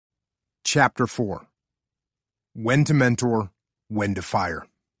Chapter 4. When to Mentor, When to Fire.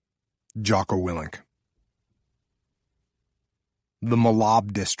 Jocko Willink. The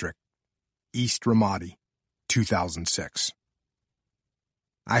Malab District, East Ramadi, 2006.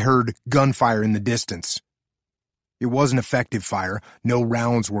 I heard gunfire in the distance. It wasn't effective fire. No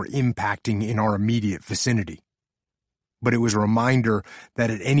rounds were impacting in our immediate vicinity. But it was a reminder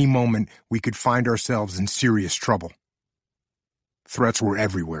that at any moment we could find ourselves in serious trouble. Threats were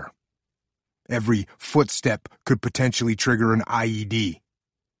everywhere. Every footstep could potentially trigger an IED.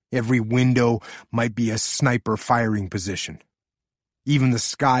 Every window might be a sniper firing position. Even the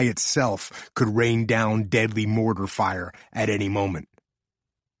sky itself could rain down deadly mortar fire at any moment.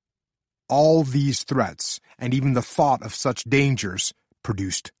 All these threats, and even the thought of such dangers,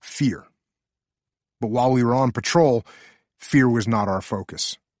 produced fear. But while we were on patrol, fear was not our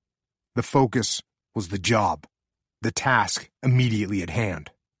focus. The focus was the job, the task immediately at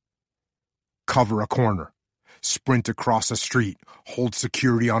hand. Cover a corner, sprint across a street, hold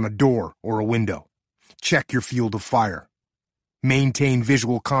security on a door or a window, check your field of fire, maintain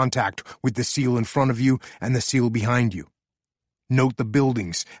visual contact with the SEAL in front of you and the SEAL behind you. Note the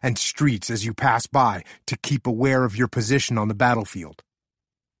buildings and streets as you pass by to keep aware of your position on the battlefield.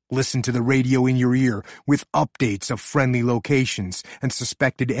 Listen to the radio in your ear with updates of friendly locations and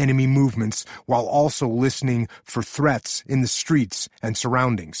suspected enemy movements while also listening for threats in the streets and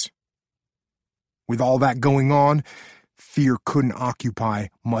surroundings. With all that going on, fear couldn't occupy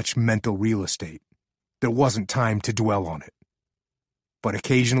much mental real estate. There wasn't time to dwell on it. But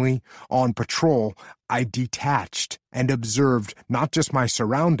occasionally, on patrol, I detached and observed not just my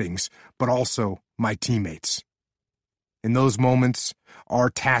surroundings, but also my teammates. In those moments, our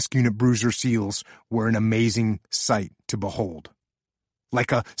task unit bruiser SEALs were an amazing sight to behold.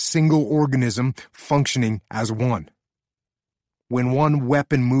 Like a single organism functioning as one. When one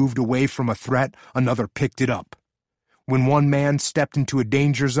weapon moved away from a threat, another picked it up. When one man stepped into a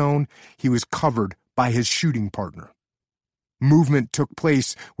danger zone, he was covered by his shooting partner. Movement took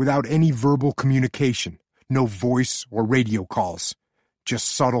place without any verbal communication, no voice or radio calls, just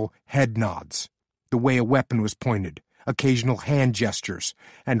subtle head nods, the way a weapon was pointed, occasional hand gestures,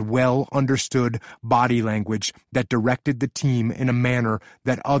 and well-understood body language that directed the team in a manner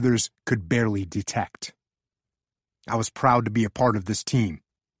that others could barely detect. I was proud to be a part of this team.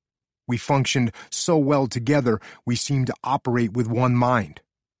 We functioned so well together, we seemed to operate with one mind.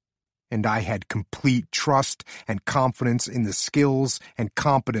 And I had complete trust and confidence in the skills and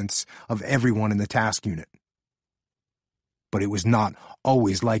competence of everyone in the task unit. But it was not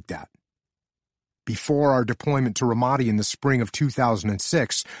always like that. Before our deployment to Ramadi in the spring of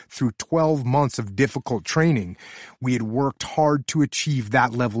 2006, through 12 months of difficult training, we had worked hard to achieve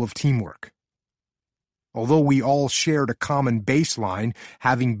that level of teamwork. Although we all shared a common baseline,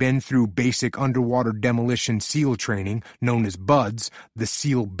 having been through basic underwater demolition SEAL training, known as BUDS, the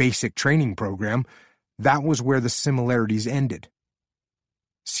SEAL Basic Training Program, that was where the similarities ended.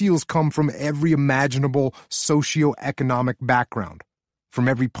 SEALs come from every imaginable socio-economic background, from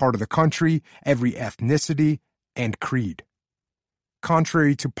every part of the country, every ethnicity, and creed.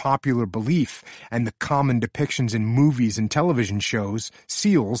 Contrary to popular belief and the common depictions in movies and television shows,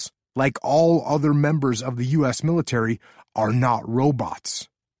 SEALs, like all other members of the U.S. military, are not robots.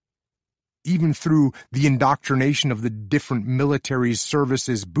 Even through the indoctrination of the different military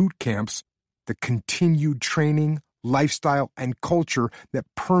services boot camps, the continued training, lifestyle, and culture that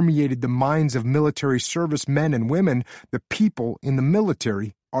permeated the minds of military service men and women, the people in the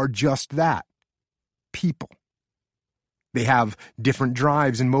military are just that, people. They have different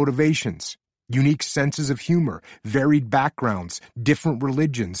drives and motivations, unique senses of humor, varied backgrounds, different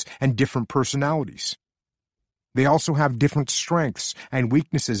religions, and different personalities. They also have different strengths and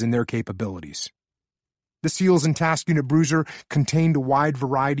weaknesses in their capabilities. The SEALs in Task Unit Bruiser contained a wide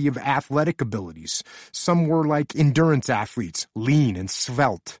variety of athletic abilities. Some were like endurance athletes, lean and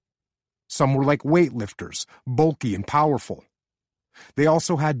svelte. Some were like weightlifters, bulky and powerful. They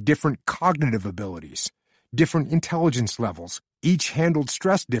also had different cognitive abilities, different intelligence levels. Each handled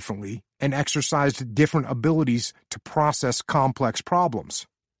stress differently and exercised different abilities to process complex problems.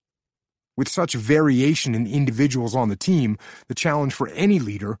 With such variation in individuals on the team, the challenge for any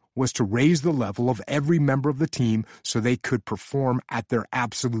leader was to raise the level of every member of the team so they could perform at their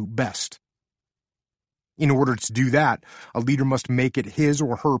absolute best. In order to do that, a leader must make it his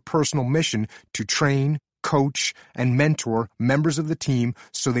or her personal mission to train, coach, and mentor members of the team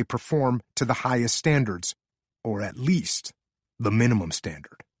so they perform to the highest standards, or at least the minimum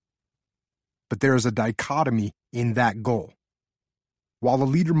standard. But there is a dichotomy in that goal. While the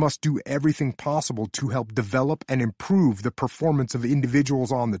leader must do everything possible to help develop and improve the performance of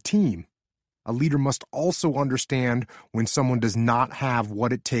individuals on the team, a leader must also understand when someone does not have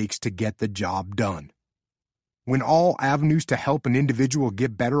what it takes to get the job done. When all avenues to help an individual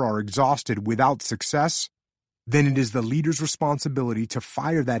get better are exhausted without success, then it is the leader's responsibility to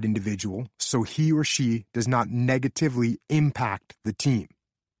fire that individual so he or she does not negatively impact the team.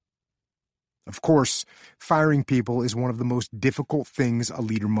 Of course, firing people is one of the most difficult things a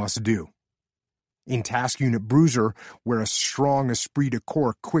leader must do. In Task Unit Bruiser, where a strong esprit de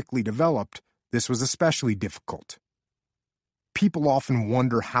corps quickly developed, this was especially difficult. People often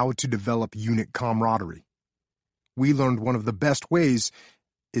wonder how to develop unit camaraderie. We learned one of the best ways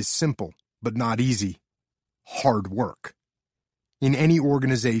is simple, but not easy: hard work. In any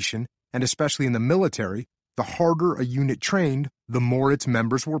organization, and especially in the military, the harder a unit trained, the more its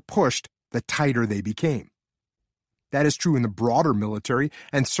members were pushed, the tighter they became. That is true in the broader military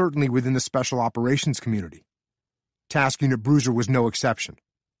and certainly within the special operations community. Task Unit Bruiser was no exception.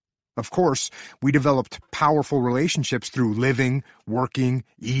 Of course, we developed powerful relationships through living, working,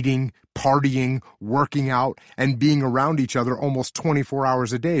 eating, partying, working out, and being around each other almost 24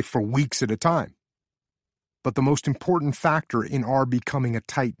 hours a day for weeks at a time. But the most important factor in our becoming a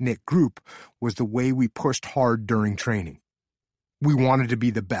tight-knit group was the way we pushed hard during training. We wanted to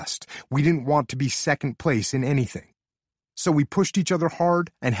be the best. We didn't want to be second place in anything. So we pushed each other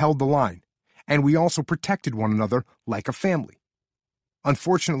hard and held the line, and we also protected one another like a family.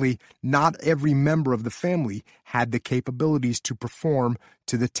 Unfortunately, not every member of the family had the capabilities to perform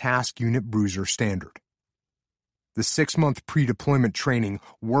to the Task Unit Bruiser standard. The 6-month pre-deployment training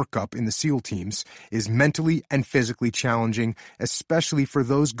workup in the SEAL teams is mentally and physically challenging, especially for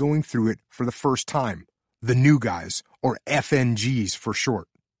those going through it for the first time, the new guys, or FNGs for short.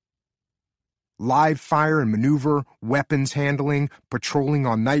 Live fire and maneuver, weapons handling, patrolling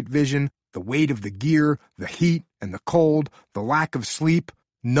on night vision, the weight of the gear, the heat and the cold, the lack of sleep,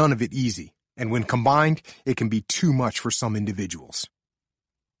 none of it easy, and when combined, it can be too much for some individuals.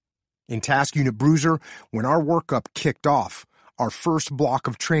 In Task Unit Bruiser, when our workup kicked off, our first block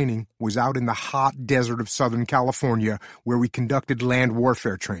of training was out in the hot desert of Southern California, where we conducted land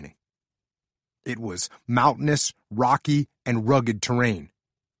warfare training. It was mountainous, rocky, and rugged terrain.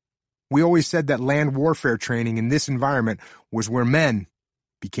 We always said that land warfare training in this environment was where men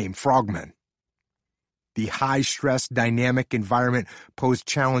became frogmen. The high-stress, dynamic environment posed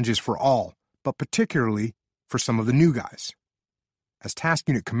challenges for all, but particularly for some of the new guys. As task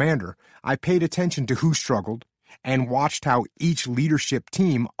unit commander, I paid attention to who struggled and watched how each leadership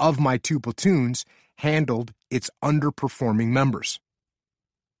team of my 2 platoons handled its underperforming members.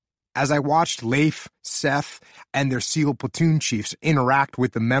 As I watched Leif, Seth, and their SEAL platoon chiefs interact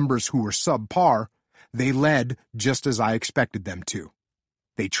with the members who were subpar, they led just as I expected them to.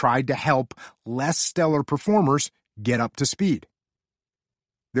 They tried to help less stellar performers get up to speed.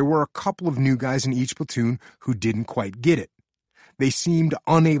 There were a couple of new guys in each platoon who didn't quite get it. They seemed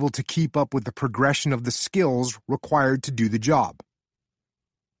unable to keep up with the progression of the skills required to do the job.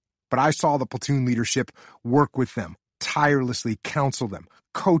 But I saw the platoon leadership work with them, tirelessly counsel them,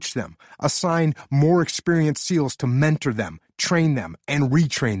 coach them, assign more experienced SEALs to mentor them, train them, and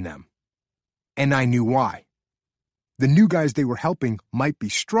retrain them. And I knew why. The new guys they were helping might be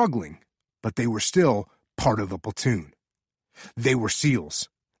struggling, but they were still part of the platoon. They were SEALs.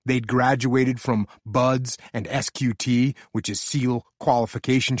 They'd graduated from BUDS and SQT, which is SEAL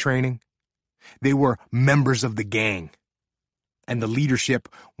qualification training. They were members of the gang, and the leadership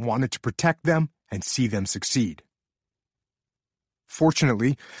wanted to protect them and see them succeed.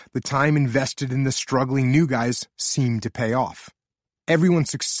 Fortunately, the time invested in the struggling new guys seemed to pay off. Everyone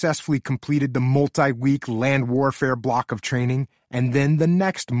successfully completed the multi-week land warfare block of training, and then the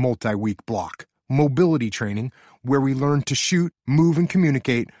next multi-week block, mobility training, where we learned to shoot, move, and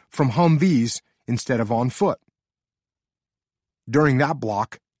communicate from Humvees instead of on foot. During that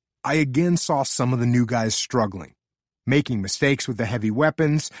block, I again saw some of the new guys struggling, making mistakes with the heavy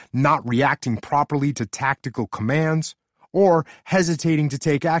weapons, not reacting properly to tactical commands, or hesitating to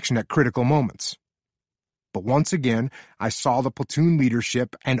take action at critical moments. But once again, I saw the platoon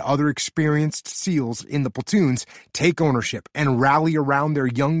leadership and other experienced SEALs in the platoons take ownership and rally around their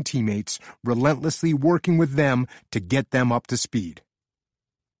young teammates, relentlessly working with them to get them up to speed.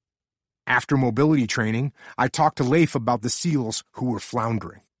 After mobility training, I talked to Leif about the SEALs who were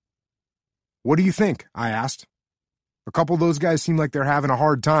floundering. "What do you think?" I asked. "A couple of those guys seem like they're having a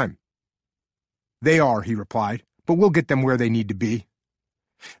hard time." "They are," he replied, "but we'll get them where they need to be."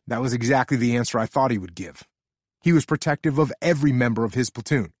 That was exactly the answer I thought he would give. He was protective of every member of his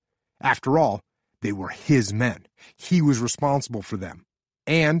platoon. After all, they were his men. He was responsible for them.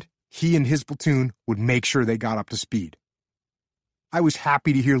 And he and his platoon would make sure they got up to speed. I was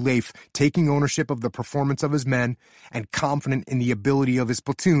happy to hear Leif taking ownership of the performance of his men and confident in the ability of his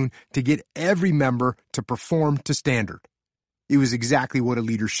platoon to get every member to perform to standard. It was exactly what a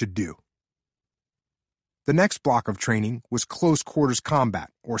leader should do. The next block of training was Close Quarters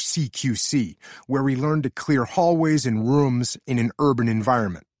Combat, or CQC, where we learned to clear hallways and rooms in an urban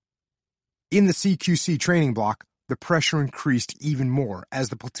environment. In the CQC training block, the pressure increased even more as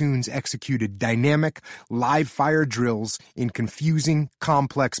the platoons executed dynamic, live-fire drills in confusing,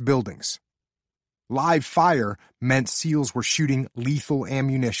 complex buildings. Live fire meant SEALs were shooting lethal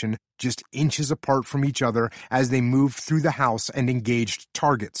ammunition just inches apart from each other as they moved through the house and engaged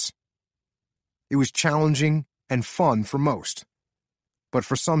targets. It was challenging and fun for most, but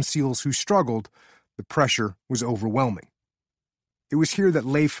for some SEALs who struggled, the pressure was overwhelming. It was here that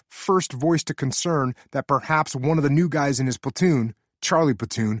Leif first voiced a concern that perhaps one of the new guys in his platoon, Charlie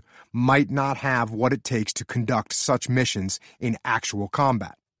Platoon, might not have what it takes to conduct such missions in actual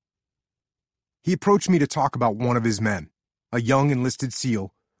combat. He approached me to talk about one of his men, a young enlisted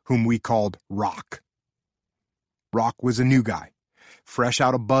SEAL whom we called Rock. Rock was a new guy, fresh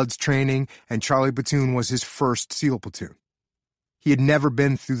out of Bud's training, and Charlie Platoon was his first SEAL platoon. He had never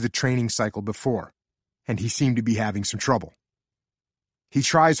been through the training cycle before, and he seemed to be having some trouble. "He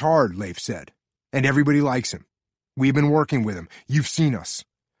tries hard," Leif said, "and everybody likes him. We've been working with him. You've seen us.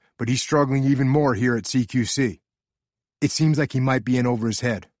 But he's struggling even more here at CQC. It seems like he might be in over his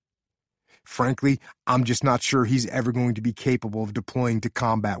head. Frankly, I'm just not sure he's ever going to be capable of deploying to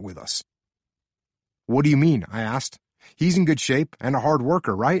combat with us." "What do you mean?" I asked. "He's in good shape and a hard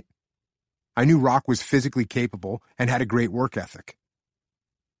worker, right?" I knew Rock was physically capable and had a great work ethic.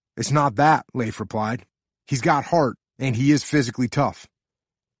 "It's not that," Leif replied. "He's got heart, and he is physically tough.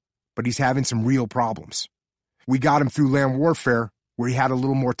 But he's having some real problems. We got him through land warfare, where he had a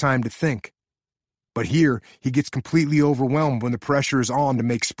little more time to think. But here, he gets completely overwhelmed when the pressure is on to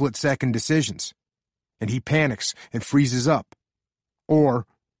make split-second decisions. And he panics and freezes up. Or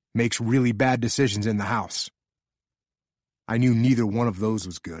makes really bad decisions in the house." I knew neither one of those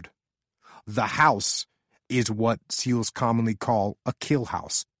was good. The house is what SEALs commonly call a kill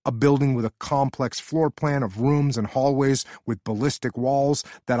house, a building with a complex floor plan of rooms and hallways with ballistic walls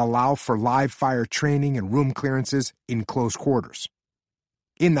that allow for live-fire training and room clearances in close quarters.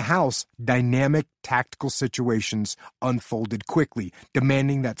 In the house, dynamic tactical situations unfolded quickly,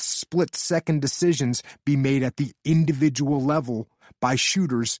 demanding that split-second decisions be made at the individual level by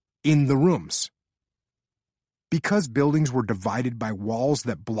shooters in the rooms. Because buildings were divided by walls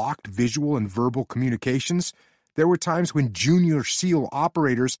that blocked visual and verbal communications, there were times when junior SEAL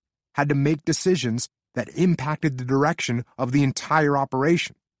operators had to make decisions that impacted the direction of the entire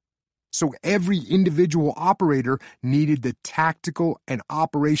operation. So every individual operator needed the tactical and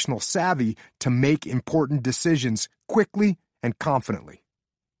operational savvy to make important decisions quickly and confidently.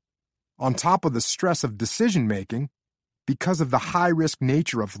 On top of the stress of decision-making, because of the high-risk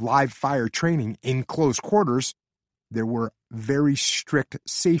nature of live-fire training in close quarters, there were very strict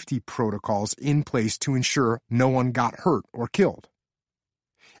safety protocols in place to ensure no one got hurt or killed.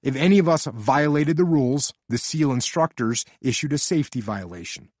 If any of us violated the rules, the SEAL instructors issued a safety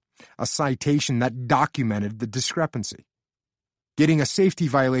violation, a citation that documented the discrepancy. Getting a safety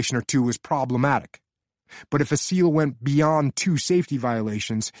violation or two was problematic, but if a SEAL went beyond 2 safety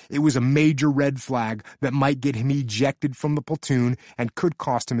violations, it was a major red flag that might get him ejected from the platoon and could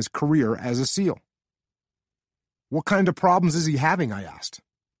cost him his career as a SEAL. "What kind of problems is he having?" I asked.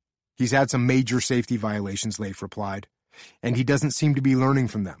 "He's had some major safety violations," Leif replied, "and he doesn't seem to be learning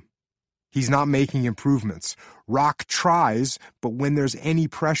from them. He's not making improvements. Rock tries, but when there's any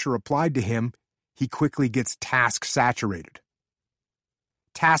pressure applied to him, he quickly gets task-saturated."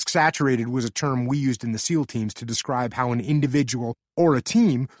 Task-saturated was a term we used in the SEAL teams to describe how an individual or a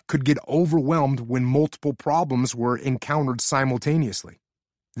team could get overwhelmed when multiple problems were encountered simultaneously.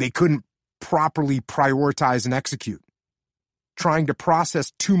 They couldn't properly prioritize and execute. Trying to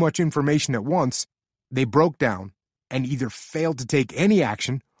process too much information at once, they broke down and either failed to take any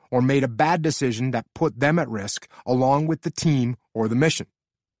action or made a bad decision that put them at risk along with the team or the mission.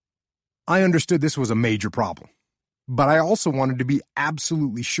 I understood this was a major problem, but I also wanted to be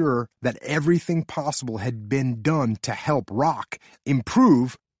absolutely sure that everything possible had been done to help Rock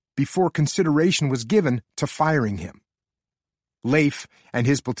improve before consideration was given to firing him. Leif and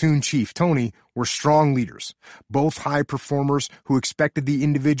his platoon chief, Tony, were strong leaders, both high performers who expected the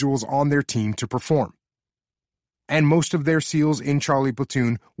individuals on their team to perform. And most of their SEALs in Charlie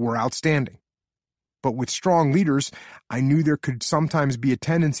Platoon were outstanding. But with strong leaders, I knew there could sometimes be a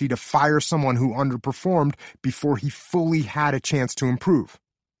tendency to fire someone who underperformed before he fully had a chance to improve.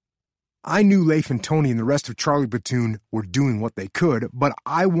 I knew Leif and Tony and the rest of Charlie Platoon were doing what they could, but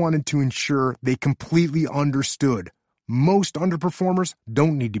I wanted to ensure they completely understood. Most underperformers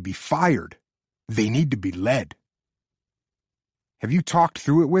don't need to be fired. They need to be led. Have you talked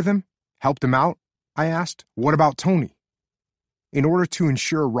through it with him? Helped him out? I asked. What about Tony? In order to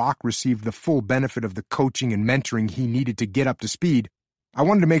ensure Rock received the full benefit of the coaching and mentoring he needed to get up to speed, I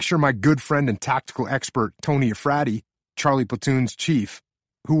wanted to make sure my good friend and tactical expert Tony Efrati, Charlie Platoon's chief,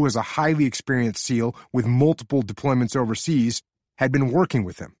 who was a highly experienced SEAL with multiple deployments overseas, had been working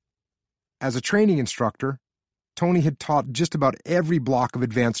with him. As a training instructor, Tony had taught just about every block of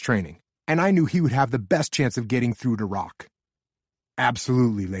advanced training, and I knew he would have the best chance of getting through to Rock.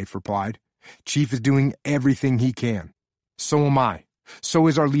 Absolutely, Leif replied. Chief is doing everything he can. So am I. So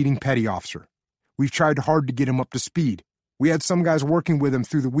is our leading petty officer. We've tried hard to get him up to speed. We had some guys working with him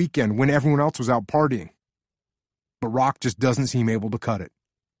through the weekend when everyone else was out partying. But Rock just doesn't seem able to cut it.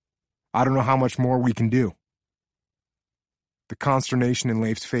 I don't know how much more we can do. The consternation in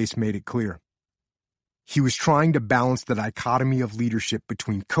Leif's face made it clear. He was trying to balance the dichotomy of leadership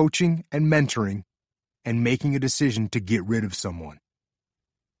between coaching and mentoring and making a decision to get rid of someone.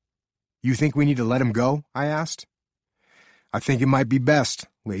 You think we need to let him go? I asked. I think it might be best,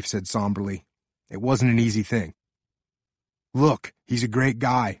 Leif said somberly. It wasn't an easy thing. Look, he's a great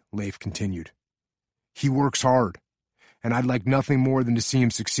guy, Leif continued. He works hard, and I'd like nothing more than to see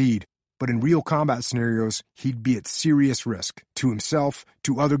him succeed, but in real combat scenarios, he'd be at serious risk to himself,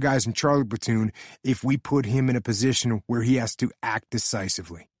 to other guys in Charlie Platoon, if we put him in a position where he has to act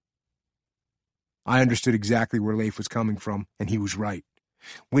decisively. I understood exactly where Leif was coming from, and he was right.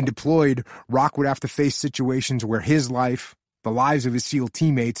 When deployed, Rock would have to face situations where his life, the lives of his SEAL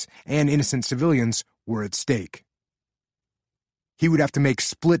teammates, and innocent civilians were at stake. He would have to make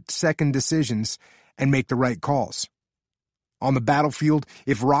split-second decisions and make the right calls. On the battlefield,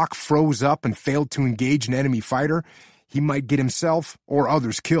 if Rock froze up and failed to engage an enemy fighter, he might get himself or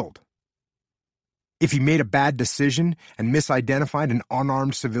others killed. If he made a bad decision and misidentified an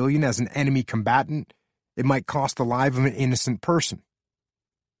unarmed civilian as an enemy combatant, it might cost the life of an innocent person.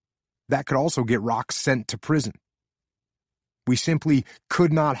 That could also get Rock sent to prison. We simply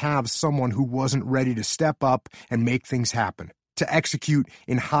could not have someone who wasn't ready to step up and make things happen, to execute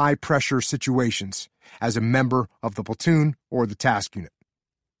in high-pressure situations as a member of the platoon or the task unit.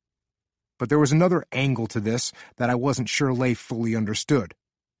 But there was another angle to this that I wasn't sure Leif fully understood,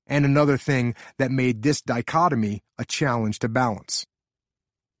 and another thing that made this dichotomy a challenge to balance.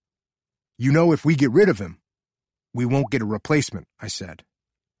 You know, if we get rid of him, we won't get a replacement, I said.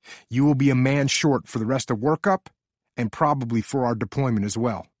 You will be a man short for the rest of workup, and probably for our deployment as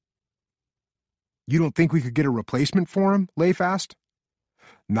well. You don't think we could get a replacement for him? Leif asked.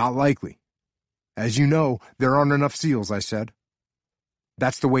 Not likely. As you know, there aren't enough SEALs, I said.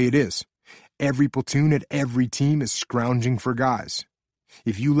 That's the way it is. Every platoon at every team is scrounging for guys.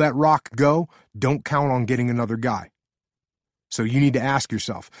 If you let Rock go, don't count on getting another guy. So you need to ask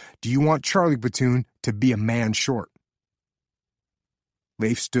yourself, do you want Charlie Platoon to be a man short?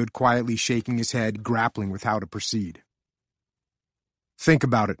 Leif stood quietly shaking his head, grappling with how to proceed. Think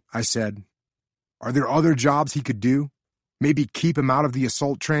about it, I said. Are there other jobs he could do? Maybe keep him out of the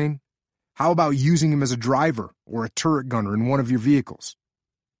assault train? How about using him as a driver or a turret gunner in one of your vehicles?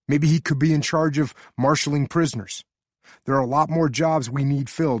 Maybe he could be in charge of marshaling prisoners. There are a lot more jobs we need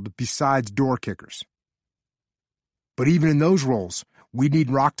filled besides door kickers. But even in those roles, we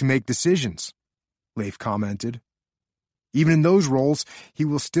need Rock to make decisions, Leif commented. Even in those roles, he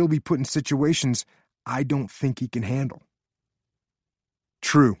will still be put in situations I don't think he can handle.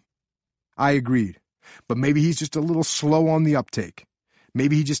 True. I agreed. But maybe he's just a little slow on the uptake.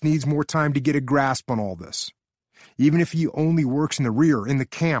 Maybe he just needs more time to get a grasp on all this. Even if he only works in the rear, in the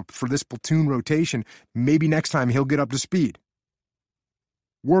camp, for this platoon rotation, maybe next time he'll get up to speed.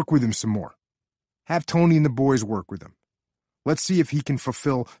 Work with him some more. Have Tony and the boys work with him. Let's see if he can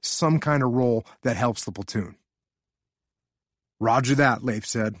fulfill some kind of role that helps the platoon. Roger that, Leif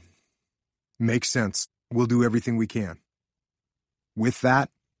said. Makes sense. We'll do everything we can. With that,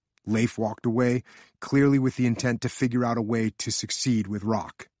 Leif walked away, clearly with the intent to figure out a way to succeed with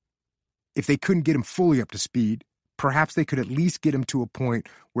Rock. If they couldn't get him fully up to speed, perhaps they could at least get him to a point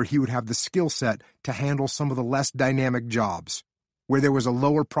where he would have the skill set to handle some of the less dynamic jobs, where there was a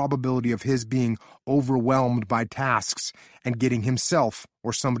lower probability of his being overwhelmed by tasks and getting himself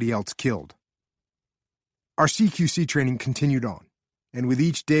or somebody else killed. Our CQC training continued on, and with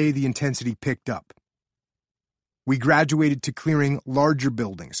each day the intensity picked up. We graduated to clearing larger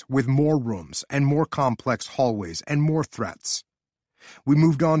buildings with more rooms and more complex hallways and more threats. We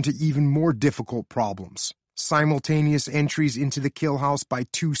moved on to even more difficult problems, simultaneous entries into the kill house by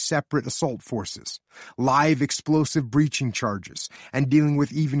 2 separate assault forces, live explosive breaching charges, and dealing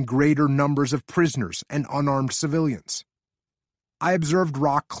with even greater numbers of prisoners and unarmed civilians. I observed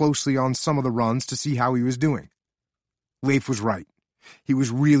Rock closely on some of the runs to see how he was doing. Leif was right. He was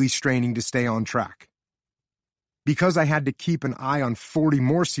really straining to stay on track. Because I had to keep an eye on 40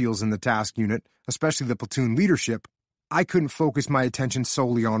 more SEALs in the task unit, especially the platoon leadership, I couldn't focus my attention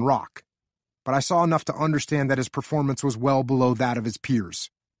solely on Rock. But I saw enough to understand that his performance was well below that of his peers,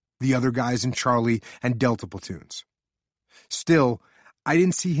 the other guys in Charlie and Delta platoons. Still, I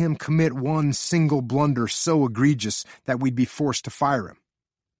didn't see him commit one single blunder so egregious that we'd be forced to fire him.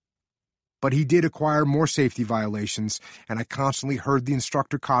 But he did acquire more safety violations, and I constantly heard the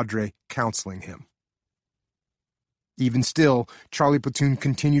instructor cadre counseling him. Even still, Charlie platoon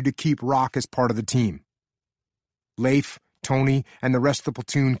continued to keep Rock as part of the team. Leif, Tony, and the rest of the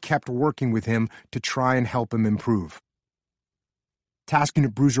platoon kept working with him to try and help him improve. Task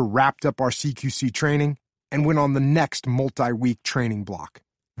Unit Bruiser wrapped up our CQC training and went on the next multi-week training block,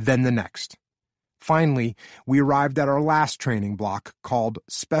 then the next. Finally, we arrived at our last training block called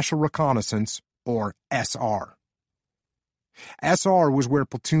Special Reconnaissance, or SR. SR was where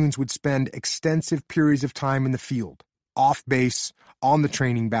platoons would spend extensive periods of time in the field, off base, on the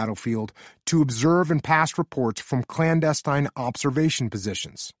training battlefield, to observe and pass reports from clandestine observation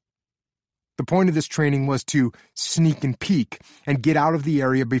positions. The point of this training was to sneak and peek and get out of the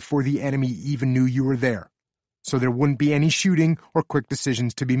area before the enemy even knew you were there, so there wouldn't be any shooting or quick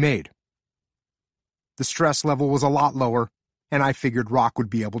decisions to be made. The stress level was a lot lower, and I figured Rock would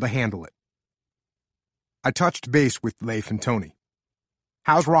be able to handle it. I touched base with Leif and Tony.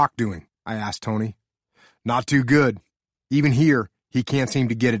 "How's Rock doing?" I asked Tony. "Not too good. Even here, he can't seem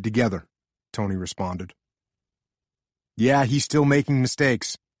to get it together," Tony responded. "Yeah, he's still making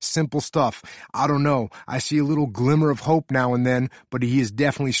mistakes. Simple stuff. I don't know. I see a little glimmer of hope now and then, but he is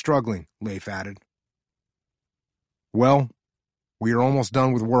definitely struggling," Leif added. "Well, we are almost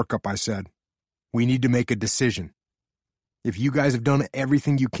done with workup," I said. "We need to make a decision. If you guys have done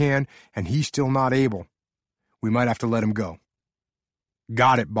everything you can and he's still not able, we might have to let him go."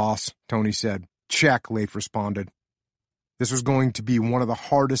 "Got it, boss," Tony said. "Check," Leif responded. This was going to be one of the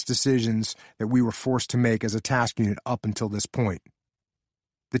hardest decisions that we were forced to make as a task unit up until this point.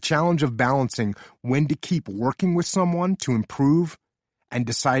 The challenge of balancing when to keep working with someone to improve and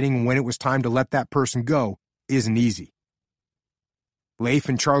deciding when it was time to let that person go isn't easy. Leif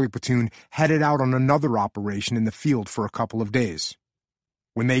and Charlie platoon headed out on another operation in the field for a couple of days.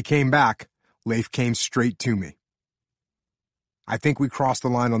 When they came back, Leif came straight to me. "I think we crossed the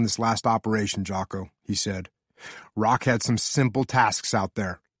line on this last operation, Jocko," he said. "Rock had some simple tasks out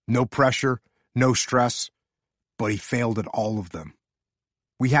there. No pressure, no stress, but he failed at all of them.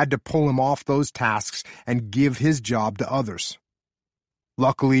 We had to pull him off those tasks and give his job to others.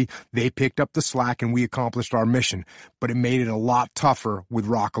 Luckily, they picked up the slack and we accomplished our mission, but it made it a lot tougher with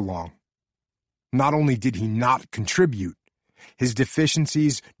Rock along. Not only did he not contribute, his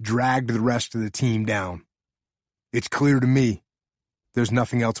deficiencies dragged the rest of the team down. It's clear to me there's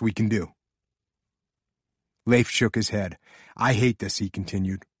nothing else we can do." Leif shook his head. "I hate this," he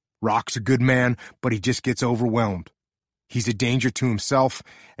continued. "Rock's a good man, but he just gets overwhelmed. He's a danger to himself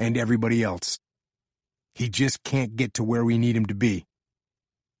and everybody else. He just can't get to where we need him to be.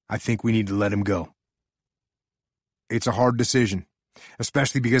 I think we need to let him go." "It's a hard decision,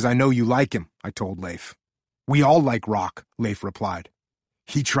 especially because I know you like him," I told Leif. "We all like Rock," Leif replied.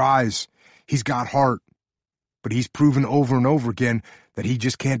 "He tries. He's got heart. But he's proven over and over again that he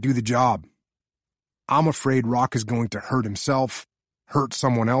just can't do the job. I'm afraid Rock is going to hurt himself, hurt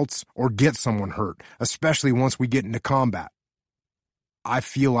someone else, or get someone hurt, especially once we get into combat. I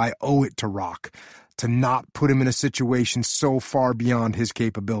feel I owe it to Rock to not put him in a situation so far beyond his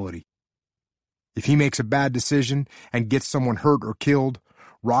capability. If he makes a bad decision and gets someone hurt or killed,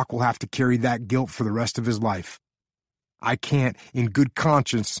 Rock will have to carry that guilt for the rest of his life. I can't, in good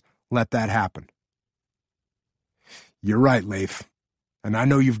conscience, let that happen." "You're right, Leif, and I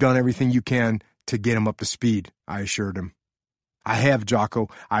know you've done everything you can to get him up to speed," I assured him. "I have, Jocko,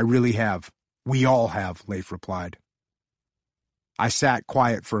 I really have. We all have," Leif replied. I sat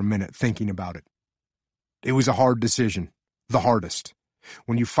quiet for a minute thinking about it. It was a hard decision, the hardest.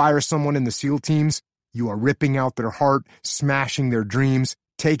 When you fire someone in the SEAL teams, you are ripping out their heart, smashing their dreams,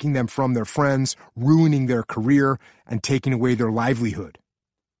 taking them from their friends, ruining their career, and taking away their livelihood.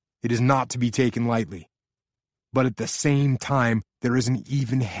 It is not to be taken lightly. But at the same time, there is an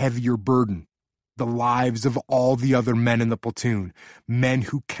even heavier burden. The lives of all the other men in the platoon, men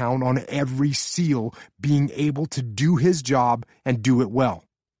who count on every SEAL being able to do his job and do it well.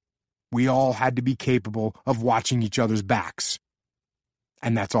 We all had to be capable of watching each other's backs.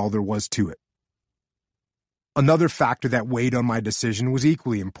 And that's all there was to it. Another factor that weighed on my decision was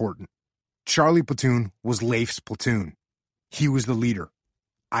equally important. Charlie Platoon was Leif's platoon. He was the leader.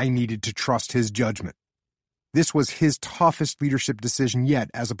 I needed to trust his judgment. This was his toughest leadership decision yet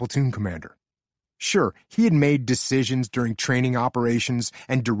as a platoon commander. Sure, he had made decisions during training operations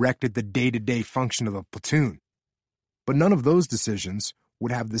and directed the day-to-day function of a platoon. But none of those decisions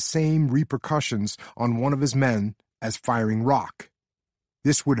would have the same repercussions on one of his men as firing Rock.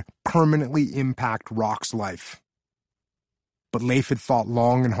 This would permanently impact Rock's life. But Leif had thought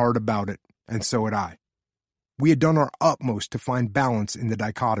long and hard about it, and so had I. We had done our utmost to find balance in the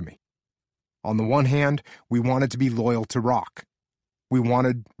dichotomy. On the one hand, we wanted to be loyal to Rock. We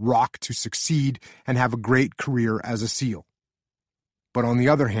wanted Rock to succeed and have a great career as a SEAL. But on the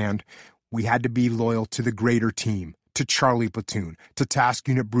other hand, we had to be loyal to the greater team, to Charlie Platoon, to Task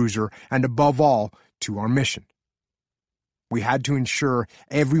Unit Bruiser, and above all, to our mission. We had to ensure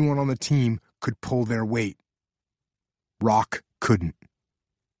everyone on the team could pull their weight. Rock couldn't.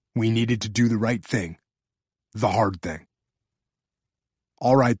 We needed to do the right thing, the hard thing.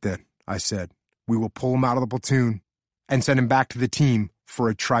 All right then, I said, we will pull him out of the platoon and send him back to the team for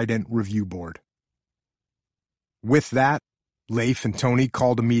a Trident review board. With that, Leif and Tony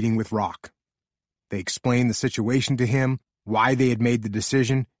called a meeting with Rock. They explained the situation to him, why they had made the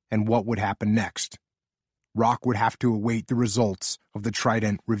decision, and what would happen next. Rock would have to await the results of the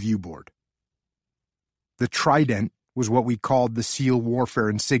Trident review board. The Trident was what we called the SEAL Warfare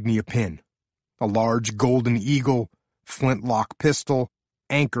Insignia pin, a large golden eagle, flintlock pistol,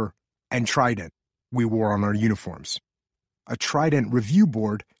 anchor, and trident we wore on our uniforms. A Trident review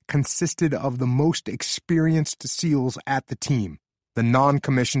board consisted of the most experienced SEALs at the team, the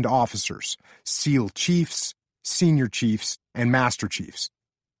non-commissioned officers, SEAL chiefs, senior chiefs, and master chiefs.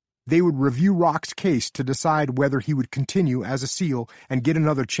 They would review Rock's case to decide whether he would continue as a SEAL and get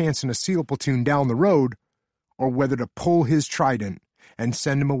another chance in a SEAL platoon down the road, or whether to pull his Trident and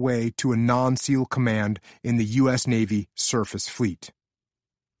send him away to a non-SEAL command in the U.S. Navy Surface Fleet.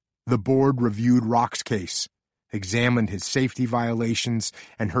 The board reviewed Rock's case, examined his safety violations,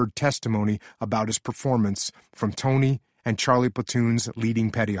 and heard testimony about his performance from Tony and Charlie Platoon's leading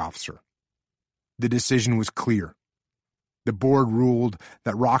petty officer. The decision was clear. The board ruled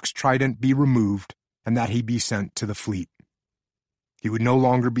that Rock's Trident be removed and that he be sent to the fleet. He would no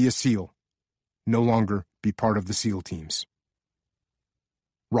longer be a SEAL, no longer be part of the SEAL teams.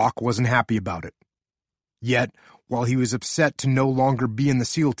 Rock wasn't happy about it. Yet, while he was upset to no longer be in the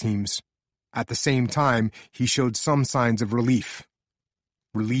SEAL teams, at the same time he showed some signs of relief.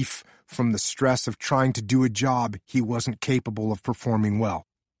 Relief from the stress of trying to do a job he wasn't capable of performing well.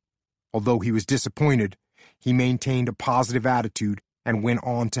 Although he was disappointed, he maintained a positive attitude and went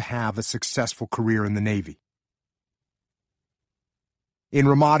on to have a successful career in the Navy. In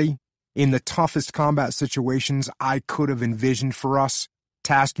Ramadi, in the toughest combat situations I could have envisioned for us,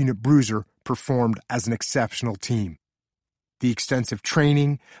 Task Unit Bruiser performed as an exceptional team. The extensive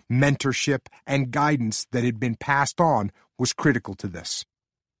training, mentorship, and guidance that had been passed on was critical to this.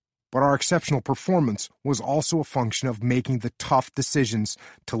 But our exceptional performance was also a function of making the tough decisions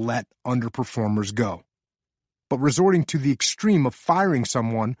to let underperformers go. But resorting to the extreme of firing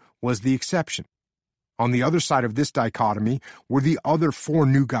someone was the exception. On the other side of this dichotomy were the other 4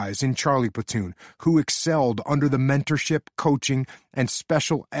 new guys in Charlie Platoon who excelled under the mentorship, coaching, and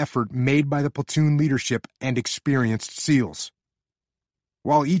special effort made by the platoon leadership and experienced SEALs.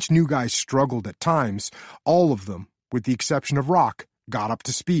 While each new guy struggled at times, all of them, with the exception of Rock, got up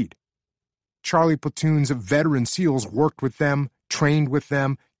to speed. Charlie Platoon's veteran SEALs worked with them, trained with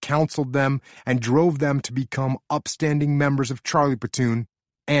them, counseled them, and drove them to become upstanding members of Charlie Platoon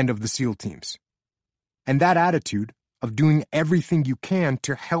and of the SEAL teams. And that attitude of doing everything you can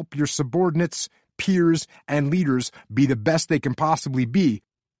to help your subordinates, peers, and leaders be the best they can possibly be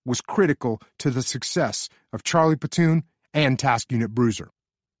was critical to the success of Charlie Platoon and Task Unit Bruiser.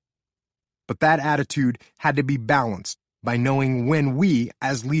 But that attitude had to be balanced by knowing when we,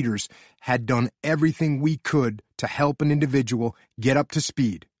 as leaders, had done everything we could to help an individual get up to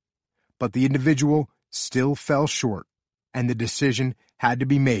speed, but the individual still fell short, and the decision had to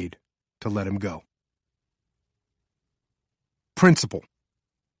be made to let him go. Principle.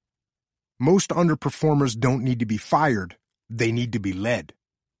 Most underperformers don't need to be fired, they need to be led.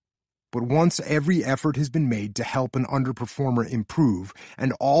 But once every effort has been made to help an underperformer improve,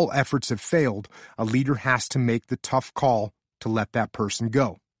 and all efforts have failed, a leader has to make the tough call to let that person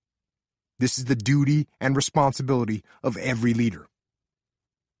go. This is the duty and responsibility of every leader.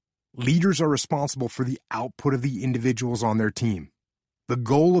 Leaders are responsible for the output of the individuals on their team. The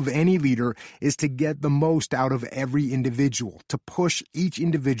goal of any leader is to get the most out of every individual, to push each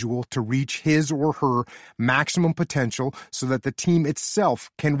individual to reach his or her maximum potential so that the team itself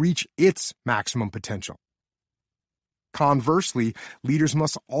can reach its maximum potential. Conversely, leaders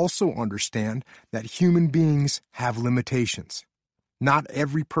must also understand that human beings have limitations. Not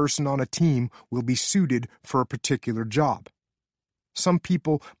every person on a team will be suited for a particular job. Some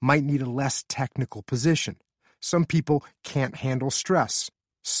people might need a less technical position. Some people can't handle stress.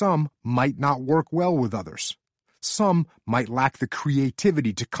 Some might not work well with others. Some might lack the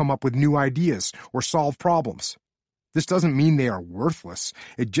creativity to come up with new ideas or solve problems. This doesn't mean they are worthless.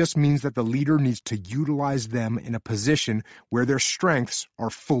 It just means that the leader needs to utilize them in a position where their strengths are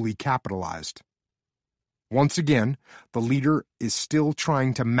fully capitalized. Once again, the leader is still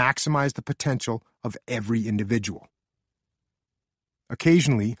trying to maximize the potential of every individual.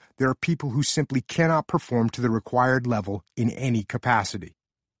 Occasionally, there are people who simply cannot perform to the required level in any capacity.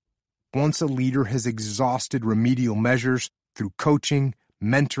 Once a leader has exhausted remedial measures through coaching,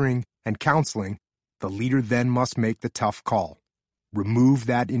 mentoring, and counseling, the leader then must make the tough call: remove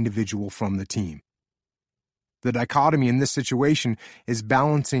that individual from the team. The dichotomy in this situation is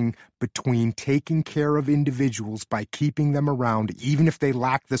balancing between taking care of individuals by keeping them around even if they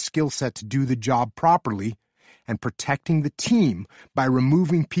lack the skill set to do the job properly, and protecting the team by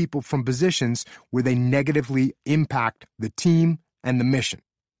removing people from positions where they negatively impact the team and the mission.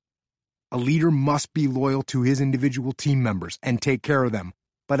 A leader must be loyal to his individual team members and take care of them,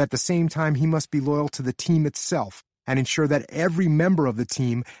 but at the same time he must be loyal to the team itself and ensure that every member of the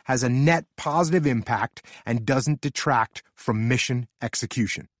team has a net positive impact and doesn't detract from mission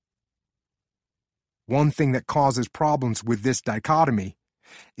execution. One thing that causes problems with this dichotomy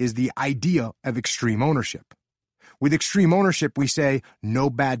is the idea of extreme ownership. With extreme ownership, we say,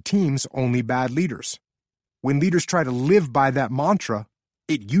 no bad teams, only bad leaders. When leaders try to live by that mantra,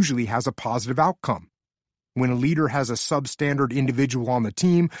 it usually has a positive outcome. When a leader has a substandard individual on the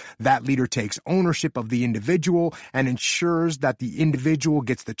team, that leader takes ownership of the individual and ensures that the individual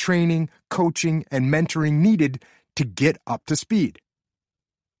gets the training, coaching, and mentoring needed to get up to speed.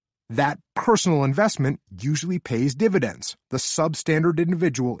 That personal investment usually pays dividends. The substandard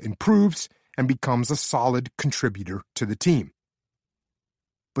individual improves and becomes a solid contributor to the team.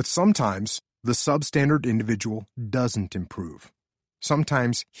 But sometimes the substandard individual doesn't improve.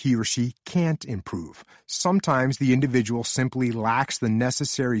 Sometimes he or she can't improve. Sometimes the individual simply lacks the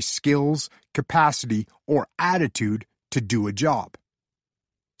necessary skills, capacity, or attitude to do a job.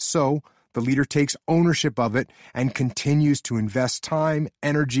 So, the leader takes ownership of it and continues to invest time,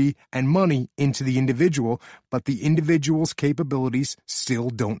 energy, and money into the individual, but the individual's capabilities still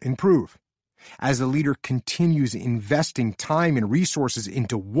don't improve. As the leader continues investing time and resources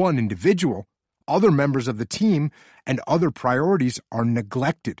into one individual, other members of the team and other priorities are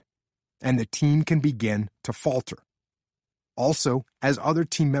neglected, and the team can begin to falter. Also, as other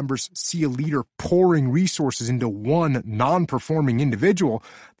team members see a leader pouring resources into one non-performing individual,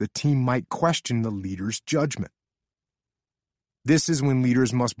 the team might question the leader's judgment. This is when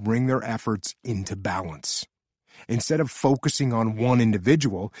leaders must bring their efforts into balance. Instead of focusing on one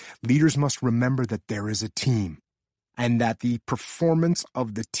individual, leaders must remember that there is a team, and that the performance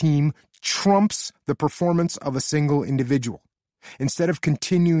of the team trumps the performance of a single individual. Instead of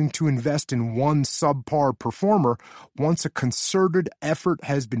continuing to invest in one subpar performer, once a concerted effort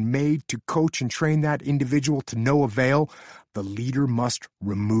has been made to coach and train that individual to no avail, the leader must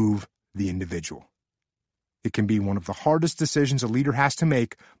remove the individual. It can be one of the hardest decisions a leader has to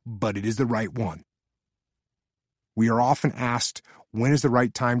make, but it is the right one. We are often asked, when is the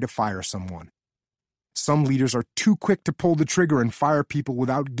right time to fire someone? Some leaders are too quick to pull the trigger and fire people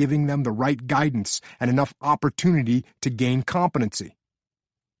without giving them the right guidance and enough opportunity to gain competency.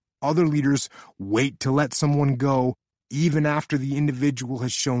 Other leaders wait to let someone go even after the individual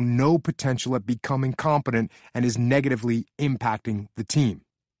has shown no potential at becoming competent and is negatively impacting the team.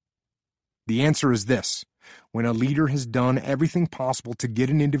 The answer is this: when a leader has done everything possible to get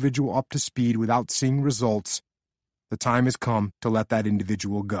an individual up to speed without seeing results, the time has come to let that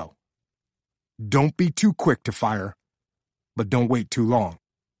individual go. Don't be too quick to fire, but don't wait too long.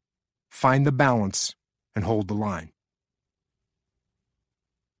 Find the balance and hold the line.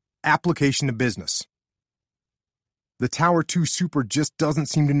 Application to business. The Tower 2 Super just doesn't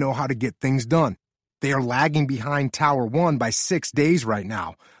seem to know how to get things done. They are lagging behind Tower 1 by 6 days right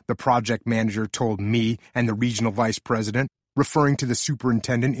now, the project manager told me and the regional vice president, referring to the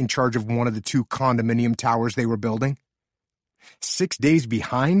superintendent in charge of one of the 2 condominium towers they were building. 6 days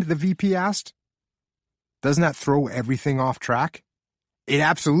behind, the VP asked? Doesn't that throw everything off track? It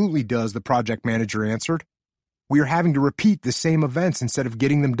absolutely does, the project manager answered. We are having to repeat the same events instead of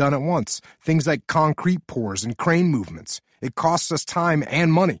getting them done at once. Things like concrete pours and crane movements. It costs us time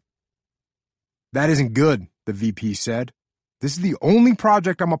and money. That isn't good, the VP said. This is the only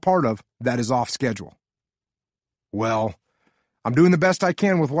project I'm a part of that is off schedule. Well, I'm doing the best I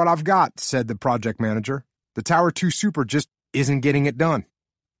can with what I've got, said the project manager. The Tower 2 Super just isn't getting it done.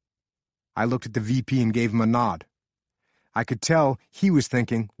 I looked at the VP and gave him a nod. I could tell he was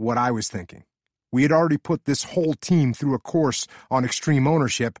thinking what I was thinking. We had already put this whole team through a course on extreme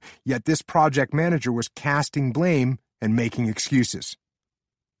ownership, yet this project manager was casting blame and making excuses.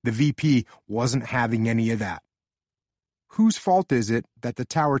 The VP wasn't having any of that. Whose fault is it that the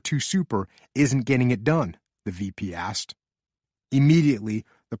Tower 2 Super isn't getting it done? The VP asked. Immediately,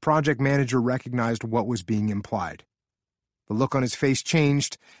 the project manager recognized what was being implied. The look on his face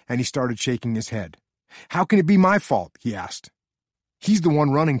changed, and he started shaking his head. How can it be my fault? He asked. He's the one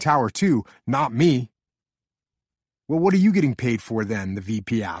running Tower 2, not me. Well, what are you getting paid for then? The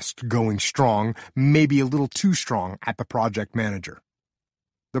VP asked, going strong, maybe a little too strong, at the project manager.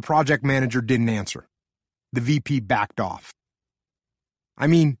 The project manager didn't answer. The VP backed off. I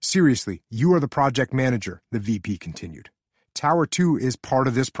mean, seriously, you are the project manager, the VP continued. Tower 2 is part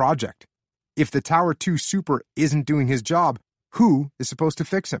of this project. If the Tower 2 Super isn't doing his job, who is supposed to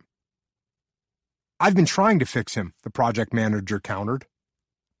fix him? I've been trying to fix him, the project manager countered.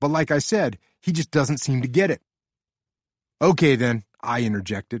 But like I said, he just doesn't seem to get it. Okay then, I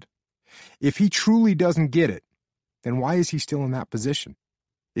interjected. If he truly doesn't get it, then why is he still in that position?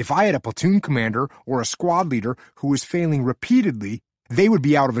 If I had a platoon commander or a squad leader who was failing repeatedly, they would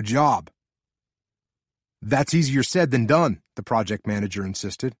be out of a job. That's easier said than done, the project manager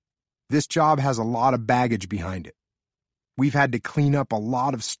insisted. This job has a lot of baggage behind it. We've had to clean up a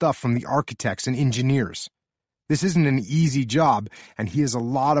lot of stuff from the architects and engineers. This isn't an easy job, and he has a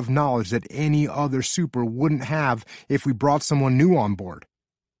lot of knowledge that any other super wouldn't have if we brought someone new on board.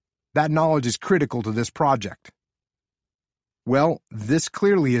 That knowledge is critical to this project. Well, this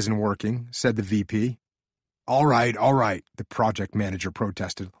clearly isn't working, said the VP. All right, the project manager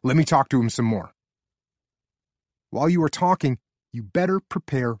protested. Let me talk to him some more. While you are talking, you better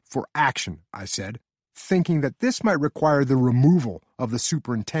prepare for action, I said, thinking that this might require the removal of the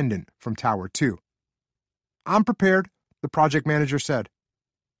superintendent from Tower 2. I'm prepared, the project manager said.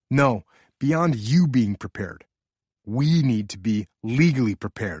 No, beyond you being prepared. We need to be legally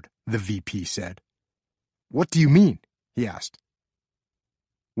prepared, the VP said. What do you mean? He asked.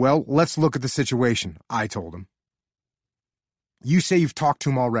 Well, let's look at the situation, I told him. You say you've talked to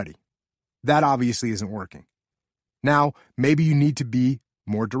him already. That obviously isn't working. Now, maybe you need to be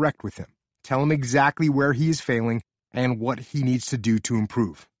more direct with him. Tell him exactly where he is failing and what he needs to do to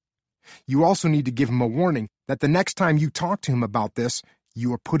improve. You also need to give him a warning that the next time you talk to him about this,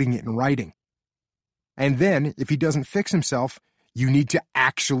 you are putting it in writing. And then, if he doesn't fix himself, you need to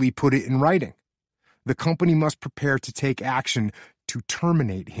actually put it in writing. The company must prepare to take action to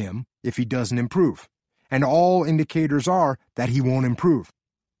terminate him if he doesn't improve. And all indicators are that he won't improve.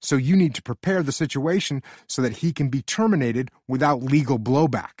 So you need to prepare the situation so that he can be terminated without legal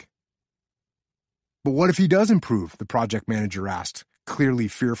blowback. But what if he does improve? The project manager asked, clearly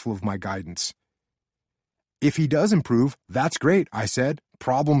fearful of my guidance. If he does improve, that's great, I said.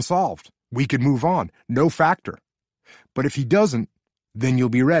 Problem solved. We could move on. No factor. But if he doesn't, then you'll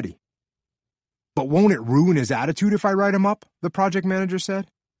be ready. But won't it ruin his attitude if I write him up? The project manager said.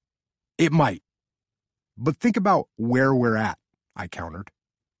 It might. But think about where we're at, I countered.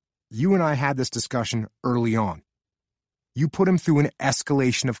 You and I had this discussion early on. You put him through an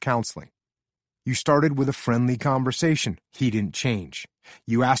escalation of counseling. You started with a friendly conversation. He didn't change.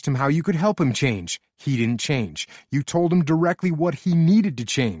 You asked him how you could help him change. He didn't change. You told him directly what he needed to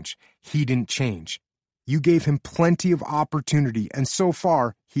change. He didn't change. You gave him plenty of opportunity, and so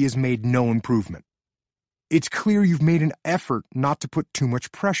far, he has made no improvement. It's clear you've made an effort not to put too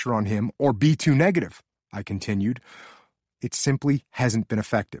much pressure on him or be too negative, I continued. It simply hasn't been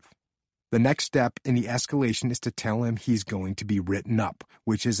effective. The next step in the escalation is to tell him he's going to be written up,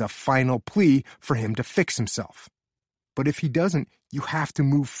 which is a final plea for him to fix himself. But if he doesn't, you have to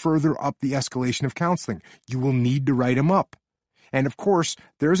move further up the escalation of counseling. You will need to write him up. And of course,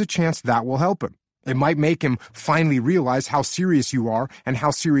 there is a chance that will help him. It might make him finally realize how serious you are and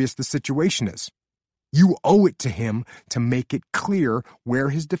how serious the situation is. You owe it to him to make it clear where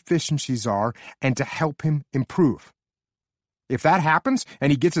his deficiencies are and to help him improve. If that happens and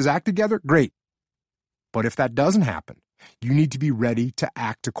he gets his act together, great. But if that doesn't happen, you need to be ready to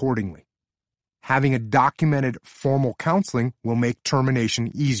act accordingly. Having a documented formal counseling will make termination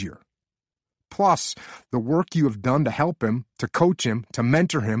easier. Plus, the work you have done to help him, to coach him, to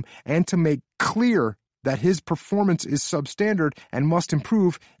mentor him, and to make clear that his performance is substandard and must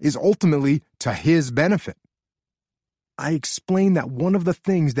improve is ultimately to his benefit. I explained that one of the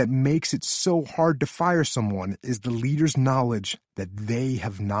things that makes it so hard to fire someone is the leader's knowledge that they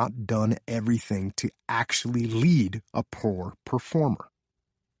have not done everything to actually lead a poor performer.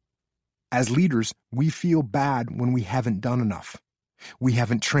 As leaders, we feel bad when we haven't done enough. We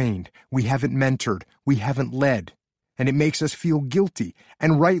haven't trained, we haven't mentored, we haven't led, and it makes us feel guilty,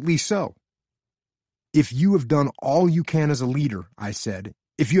 and rightly so. If you have done all you can as a leader, I said,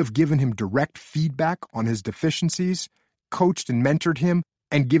 if you have given him direct feedback on his deficiencies, coached and mentored him,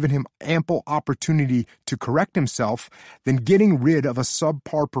 and given him ample opportunity to correct himself, then getting rid of a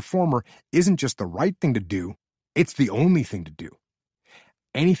subpar performer isn't just the right thing to do, it's the only thing to do.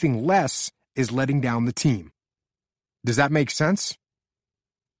 Anything less is letting down the team. Does that make sense?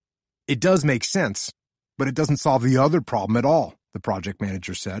 It does make sense, but it doesn't solve the other problem at all, the project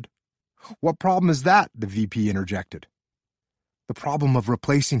manager said. What problem is that? The VP interjected. The problem of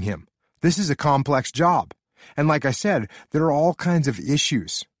replacing him. This is a complex job. And like I said, there are all kinds of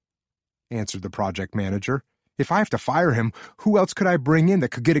issues, answered the project manager. If I have to fire him, who else could I bring in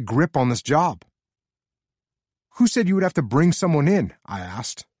that could get a grip on this job? Who said you would have to bring someone in? I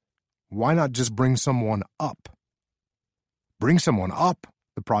asked. Why not just bring someone up? Bring someone up?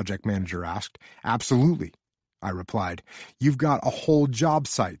 The project manager asked. Absolutely, I replied. You've got a whole job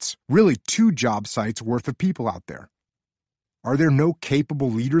sites, really 2 job sites worth of people out there. Are there no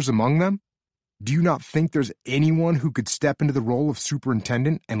capable leaders among them? Do you not think there's anyone who could step into the role of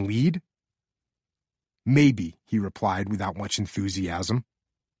superintendent and lead? Maybe, he replied without much enthusiasm.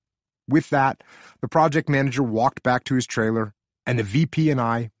 With that, the project manager walked back to his trailer, and the VP and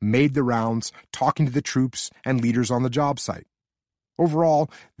I made the rounds, talking to the troops and leaders on the job site. Overall,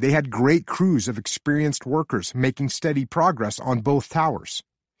 they had great crews of experienced workers making steady progress on both towers.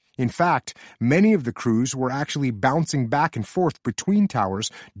 In fact, many of the crews were actually bouncing back and forth between towers,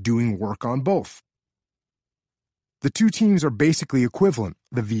 doing work on both. The 2 teams are basically equivalent,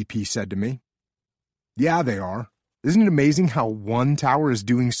 the VP said to me. Yeah, they are. Isn't it amazing how one tower is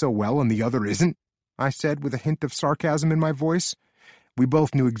doing so well and the other isn't? I said with a hint of sarcasm in my voice. We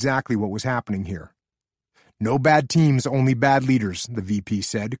both knew exactly what was happening here. No bad teams, only bad leaders, the VP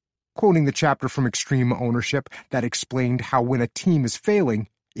said, quoting the chapter from Extreme Ownership that explained how when a team is failing,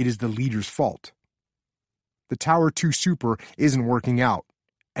 it is the leader's fault. The Tower 2 Super isn't working out,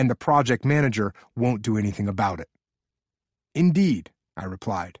 and the project manager won't do anything about it. Indeed, I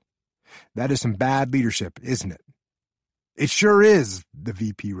replied. That is some bad leadership, isn't it? It sure is, the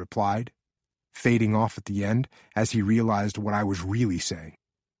VP replied, fading off at the end as he realized what I was really saying.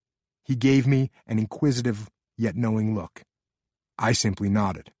 He gave me an inquisitive yet knowing look. I simply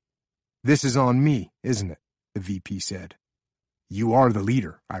nodded. This is on me, isn't it? The VP said. You are the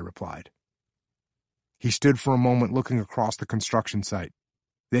leader, I replied. He stood for a moment looking across the construction site.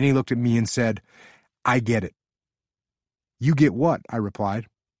 Then he looked at me and said, I get it. You get what? I replied.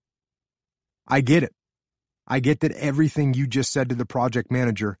 I get it. I get that everything you just said to the project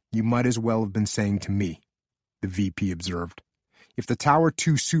manager, you might as well have been saying to me, the VP observed. If the Tower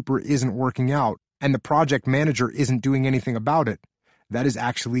 2 Super isn't working out and the project manager isn't doing anything about it, that is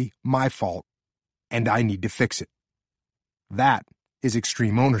actually my fault, and I need to fix it. That is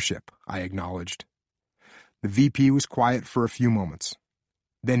extreme ownership, I acknowledged. The VP was quiet for a few moments.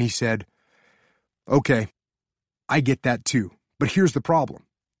 Then he said, Okay, I get that too, but here's the problem.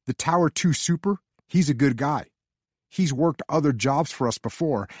 The Tower 2 Super, he's a good guy. He's worked other jobs for us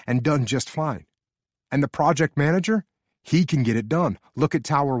before and done just fine. And the project manager, he can get it done. Look at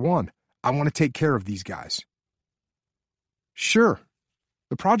Tower 1. I want to take care of these guys. Sure,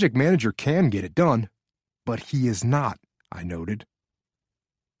 the project manager can get it done, but he is not, I noted.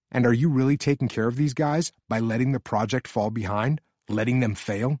 And are you really taking care of these guys by letting the project fall behind, letting them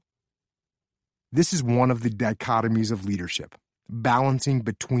fail? This is one of the dichotomies of leadership, balancing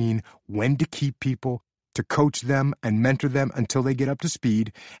between when to keep people, to coach them and mentor them until they get up to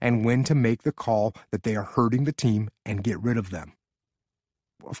speed, and when to make the call that they are hurting the team and get rid of them.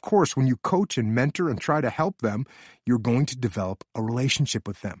 Of course, when you coach and mentor and try to help them, you're going to develop a relationship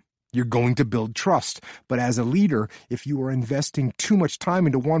with them. You're going to build trust. But as a leader, if you are investing too much time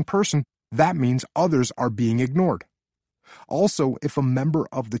into one person, that means others are being ignored. Also, if a member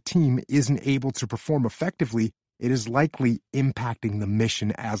of the team isn't able to perform effectively, it is likely impacting the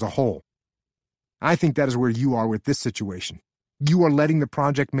mission as a whole. I think that is where you are with this situation. You are letting the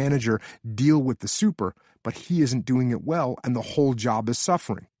project manager deal with the super, but he isn't doing it well and the whole job is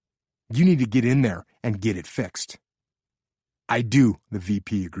suffering. You need to get in there and get it fixed. I do, the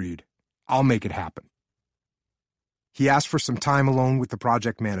VP agreed. I'll make it happen. He asked for some time alone with the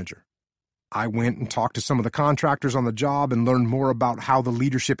project manager. I went and talked to some of the contractors on the job and learned more about how the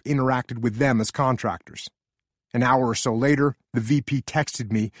leadership interacted with them as contractors. An hour or so later, the VP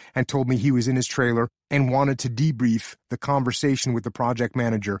texted me and told me he was in his trailer and wanted to debrief the conversation with the project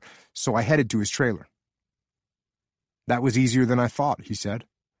manager, so I headed to his trailer. "That was easier than I thought," he said.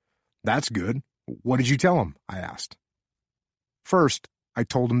 "That's good. What did you tell him?" I asked. "First, I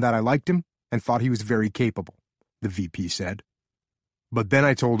told him that I liked him and thought he was very capable," the VP said. "But then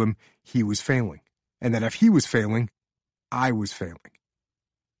I told him he was failing, and that if he was failing, I was failing.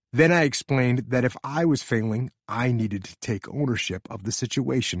 Then I explained that if I was failing, I needed to take ownership of the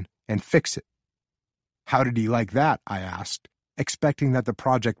situation and fix it." "How did he like that?" I asked, expecting that the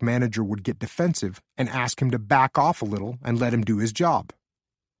project manager would get defensive and ask him to back off a little and let him do his job.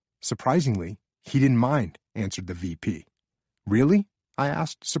 "Surprisingly, he didn't mind," answered the VP. "Really?" I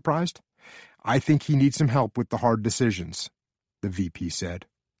asked, surprised. "I think he needs some help with the hard decisions," the VP said,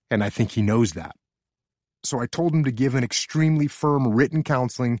 "and I think he knows that." So I told him to give an extremely firm written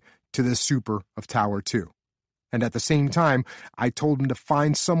counseling to the super of Tower 2. And at the same time, I told him to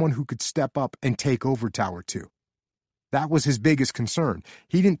find someone who could step up and take over Tower 2. That was his biggest concern.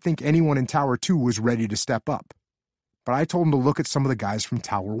 He didn't think anyone in Tower 2 was ready to step up. But I told him to look at some of the guys from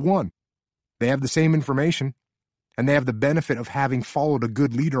Tower 1. They have the same information, and they have the benefit of having followed a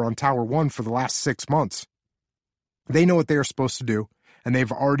good leader on Tower 1 for the last 6 months. They know what they are supposed to do, and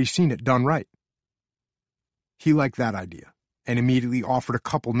they've already seen it done right. He liked that idea, and immediately offered a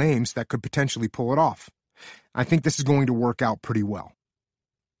couple names that could potentially pull it off. "I think this is going to work out pretty well."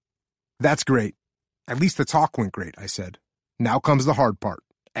 "That's great. At least the talk went great," I said. "Now comes the hard part,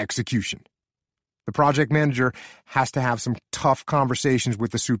 execution. The project manager has to have some tough conversations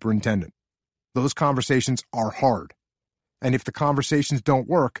with the superintendent. Those conversations are hard. And if the conversations don't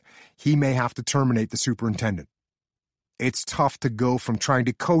work, he may have to terminate the superintendent. It's tough to go from trying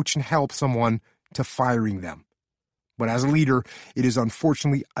to coach and help someone to firing them. But as a leader, it is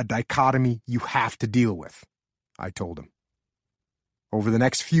unfortunately a dichotomy you have to deal with," I told him. Over the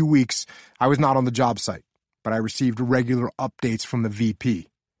next few weeks, I was not on the job site, but I received regular updates from the VP.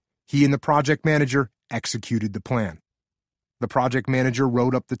 He and the project manager executed the plan. The project manager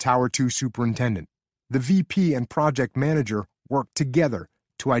wrote up the Tower 2 superintendent. The VP and project manager worked together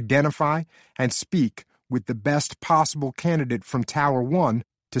to identify and speak with the best possible candidate from Tower 1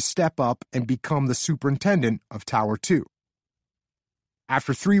 to step up and become the superintendent of Tower 2.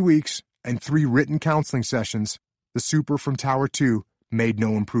 After 3 weeks and 3 written counseling sessions, the super from Tower 2 made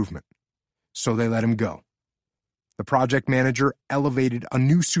no improvement, so they let him go. The project manager elevated a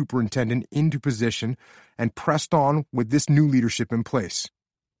new superintendent into position and pressed on with this new leadership in place.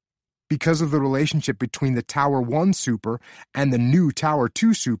 Because of the relationship between the Tower 1 super and the new Tower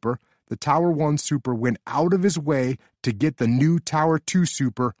 2 super, the Tower 1 super went out of his way to get the new Tower 2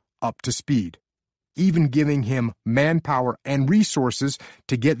 super up to speed, even giving him manpower and resources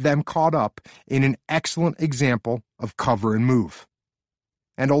to get them caught up in an excellent example of cover and move.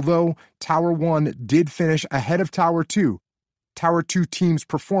 And although Tower 1 did finish ahead of Tower 2, Tower 2 team's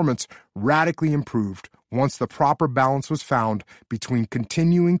performance radically improved once the proper balance was found between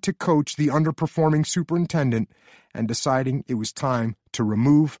continuing to coach the underperforming superintendent and deciding it was time to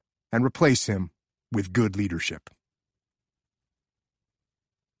remove and replace him with good leadership.